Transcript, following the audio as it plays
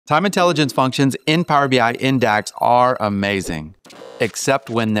Time intelligence functions in Power BI in DAX are amazing, except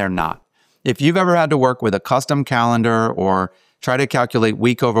when they're not. If you've ever had to work with a custom calendar or try to calculate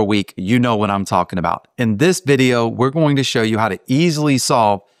week over week, you know what I'm talking about. In this video, we're going to show you how to easily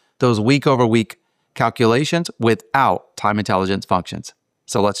solve those week over week calculations without time intelligence functions.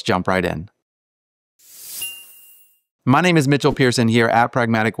 So let's jump right in. My name is Mitchell Pearson here at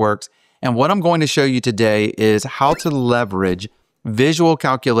Pragmatic, and what I'm going to show you today is how to leverage visual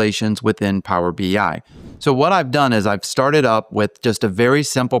calculations within Power BI. So what I've done is I've started up with just a very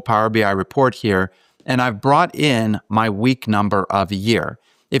simple Power BI report here, and I've brought in my week number of year.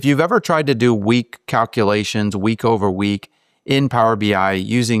 If you've ever tried to do week calculations, week over week in Power BI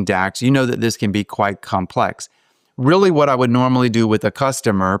using DAX, you know that this can be quite complex. Really what I would normally do with a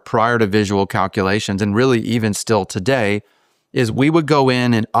customer prior to visual calculations, and really even still today, is we would go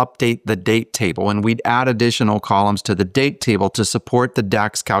in and update the date table, and we'd add additional columns to the date table to support the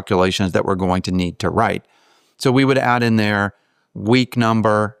DAX calculations that we're going to need to write. So we would add in there week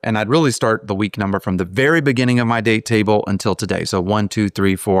number, and I'd really start the week number from the very beginning of my date table until today. So 1, 2,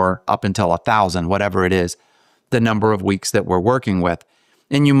 3, 4, up until 1,000, whatever it is, the number of weeks that we're working with.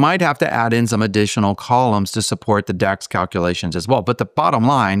 And you might have to add in some additional columns to support the DAX calculations as well. But the bottom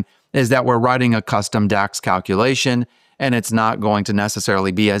line is that we're writing a custom DAX calculation, and it's not going to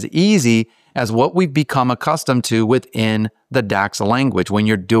necessarily be as easy as what we've become accustomed to within the DAX language when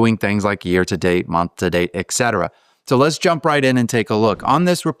you're doing things like year to date, month to date, etc. So let's jump right in and take a look. On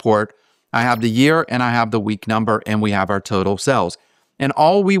this report, I have the year and I have the week number and we have our total sales. And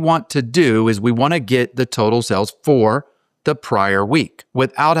all we want to do is we want to get the total sales for the prior week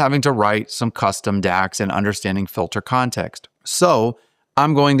without having to write some custom DAX and understanding filter context. So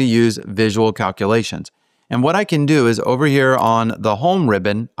I'm going to use visual calculations. And what I can do is over here on the home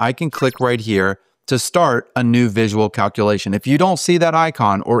ribbon, I can click right here to start a new visual calculation. If you don't see that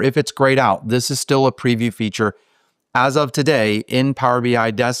icon or if it's grayed out, this is still a preview feature as of today in Power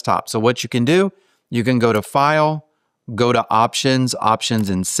BI Desktop. So what you can do, you can go to File, go to Options, Options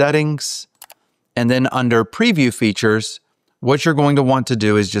and Settings, and then under Preview Features, what you're going to want to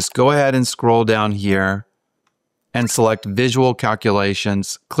do is just go ahead and scroll down here and select Visual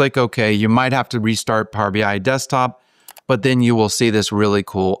Calculations, click OK. You might have to restart Power BI Desktop, but then you will see this really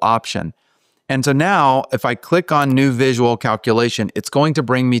cool option. And so now, if I click on New Visual Calculation, it's going to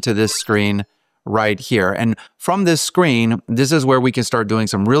bring me to this screen right here. And from this screen, this is where we can start doing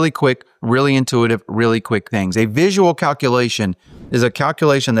some really quick, really intuitive, really quick things. A visual calculation is a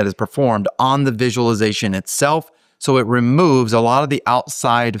calculation that is performed on the visualization itself, so it removes a lot of the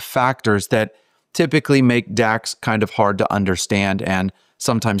outside factors that typically make DAX kind of hard to understand and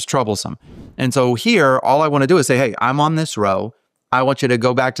sometimes troublesome. And so here, all I want to do is say, hey, I'm on this row. I want you to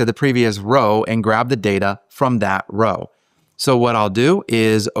go back to the previous row and grab the data from that row. So what I'll do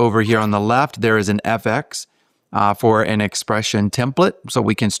is over here on the left, there is an FX for an expression template. So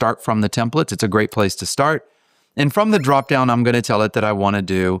we can start from the templates. It's a great place to start. And from the dropdown, I'm going to tell it that I want to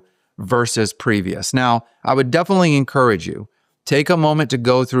do versus previous. Now, I would definitely encourage you, take a moment to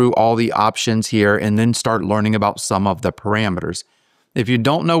go through all the options here and then start learning about some of the parameters. If you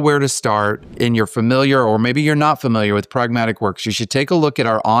don't know where to start and you're familiar, or maybe you're not familiar with Pragmatic, you should take a look at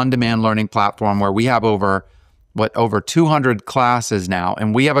our on-demand learning platform where we have over 200 classes now.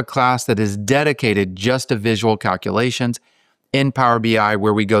 And we have a class that is dedicated just to visual calculations in Power BI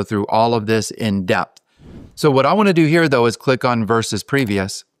where we go through all of this in depth. So what I want to do here though is click on versus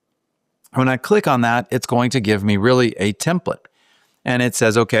previous. When I click on that, it's going to give me really a template. And it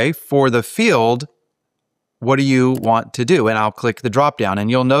says, okay, for the field, what do you want to do? And I'll click the dropdown.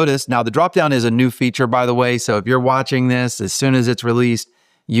 And you'll notice now the dropdown is a new feature, by the way. So if you're watching this, as soon as it's released,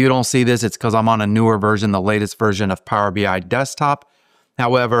 you don't see this. It's because I'm on a newer version, the latest version of Power BI Desktop.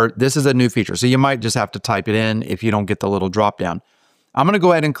 However, this is a new feature. So you might just have to type it in if you don't get the little dropdown. I'm going to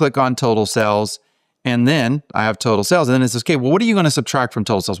go ahead and click on total sales. And then I have total sales. And then it says, okay, well, what are you going to subtract from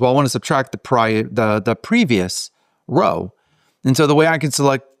total sales? Well, I want to subtract the previous row. And so the way I can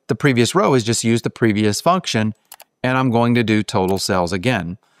select the previous row is just use the previous function, and I'm going to do total sales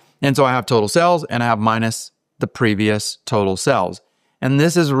again. And so I have total sales and I have minus the previous total sales. And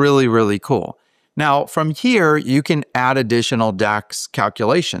this is really, really cool. Now from here, you can add additional DAX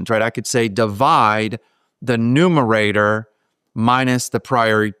calculations, right? I could say divide the numerator minus the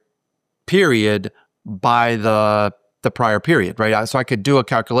prior period by the prior period, right? So I could do a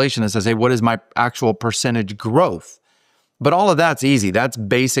calculation that says, hey, what is my actual percentage growth? But all of that's easy. That's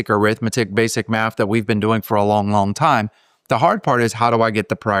basic arithmetic, basic math that we've been doing for a long, long time. The hard part is how do I get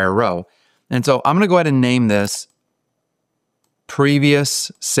the prior row? And so I'm going to go ahead and name this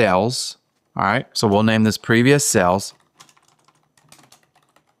previous sales. All right, so we'll name this previous sales.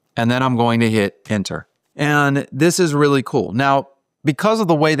 and then I'm going to hit enter. And this is really cool. Now, because of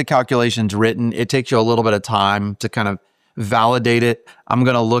the way the calculation's written, it takes you a little bit of time to kind of validate it. I'm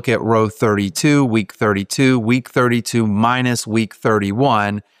going to look at row 32, week 32. Week 32 minus week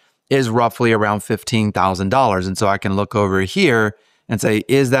 31 is roughly around $15,000. And so I can look over here and say,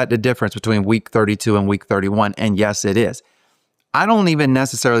 is that the difference between week 32 and week 31? And yes, it is. I don't even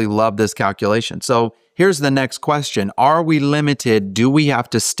necessarily love this calculation. So here's the next question. Are we limited? Do we have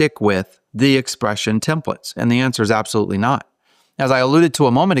to stick with the expression templates? And the answer is absolutely not. As I alluded to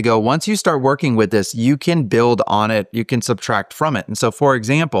a moment ago, once you start working with this, you can build on it. You can subtract from it. And so, for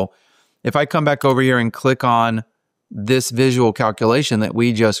example, if I come back over here and click on this visual calculation that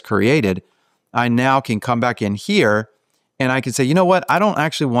we just created, I now can come back in here and I can say, you know what? I don't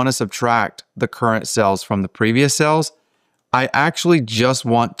actually want to subtract the current cells from the previous cells. I actually just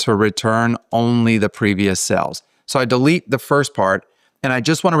want to return only the previous cells. So I delete the first part and I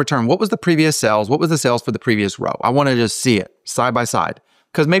just want to return what was the previous cells, what was the cells for the previous row. I want to just see it side by side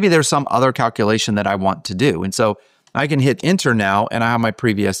because maybe there's some other calculation that I want to do. And so I can hit enter now and I have my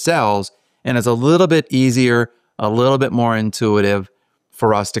previous cells and it's a little bit easier, a little bit more intuitive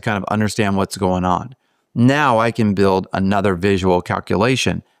for us to kind of understand what's going on. Now I can build another visual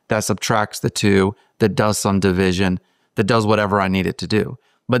calculation that subtracts the two, that does some division, that does whatever I need it to do.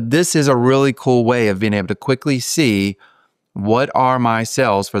 But this is a really cool way of being able to quickly see what are my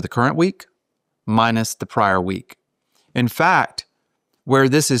cells for the current week minus the prior week. In fact, where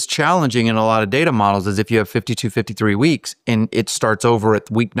this is challenging in a lot of data models is if you have 52, 53 weeks and it starts over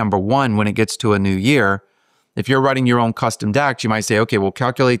at week number 1 when it gets to a new year. If you're writing your own custom DAX, you might say, okay, we'll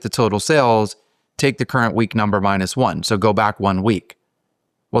calculate the total cells, take the current week number minus 1. So go back 1 week.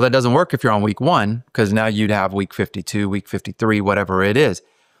 Well, that doesn't work if you're on week 1 because now you'd have week 52, week 53, whatever it is.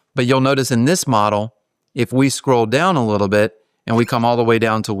 But you'll notice in this model, if we scroll down a little bit and we come all the way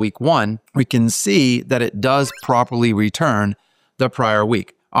down to week 1, we can see that it does properly return the prior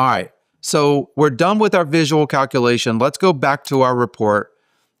week. All right, so we're done with our visual calculation. Let's go back to our report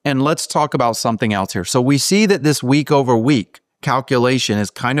and let's talk about something else here. So we see that this week over week calculation is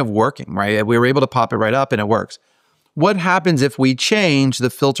kind of working, right? We were able to pop it right up and it works. What happens if we change the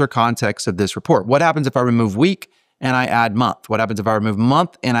filter context of this report? What happens if I remove week and I add month? What happens if I remove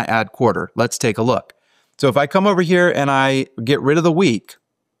month and I add quarter? Let's take a look. So if I come over here and I get rid of the week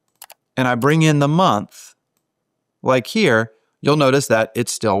and I bring in the month, like here, you'll notice that it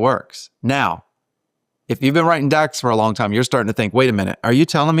still works. Now, if you've been writing DAX for a long time, you're starting to think, wait a minute, are you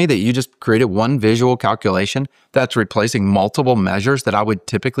telling me that you just created one visual calculation that's replacing multiple measures that I would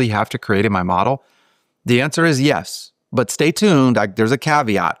typically have to create in my model? The answer is yes, but stay tuned. There's a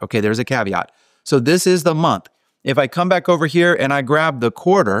caveat. Okay, there's a caveat. So this is the month. If I come back over here and I grab the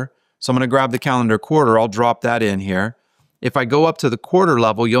quarter, so I'm going to grab the calendar quarter, I'll drop that in here. If I go up to the quarter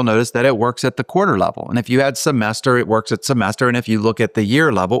level, you'll notice that it works at the quarter level. And if you add semester, it works at semester. And if you look at the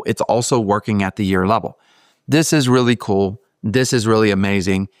year level, it's also working at the year level. This is really cool. This is really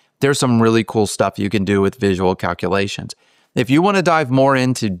amazing. There's some really cool stuff you can do with visual calculations. If you want to dive more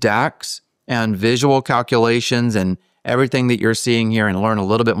into DAX and visual calculations and everything that you're seeing here and learn a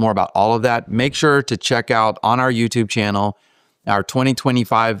little bit more about all of that, make sure to check out on our YouTube channel our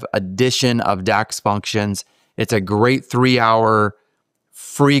 2025 edition of DAX Functions. It's a great 3-hour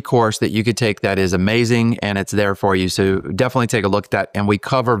free course that you could take that is amazing and it's there for you. So definitely take a look at that. And we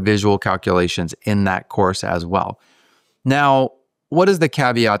cover visual calculations in that course as well. Now, what is the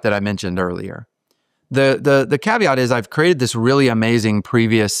caveat that I mentioned earlier? The caveat is I've created this really amazing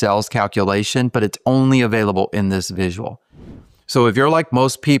previous cells calculation, but it's only available in this visual. So if you're like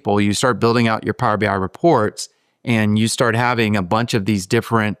most people, you start building out your Power BI reports and you start having a bunch of these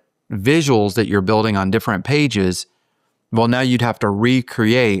different visuals that you're building on different pages, well, now you'd have to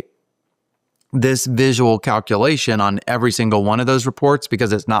recreate this visual calculation on every single one of those reports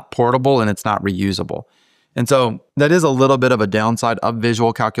because it's not portable and it's not reusable. And so that is a little bit of a downside of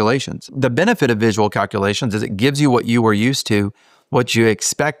visual calculations. The benefit of visual calculations is it gives you what you were used to, what you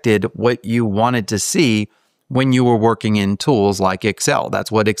expected, what you wanted to see when you were working in tools like Excel.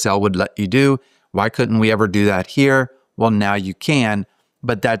 That's what Excel would let you do. Why couldn't we ever do that here? Well, now you can,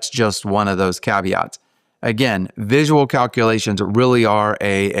 but that's just one of those caveats. Again, visual calculations really are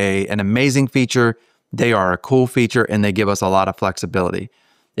an amazing feature. They are a cool feature and they give us a lot of flexibility.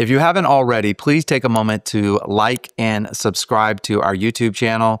 If you haven't already, please take a moment to like and subscribe to our YouTube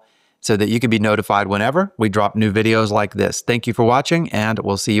channel so that you can be notified whenever we drop new videos like this. Thank you for watching and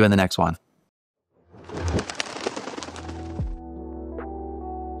we'll see you in the next one.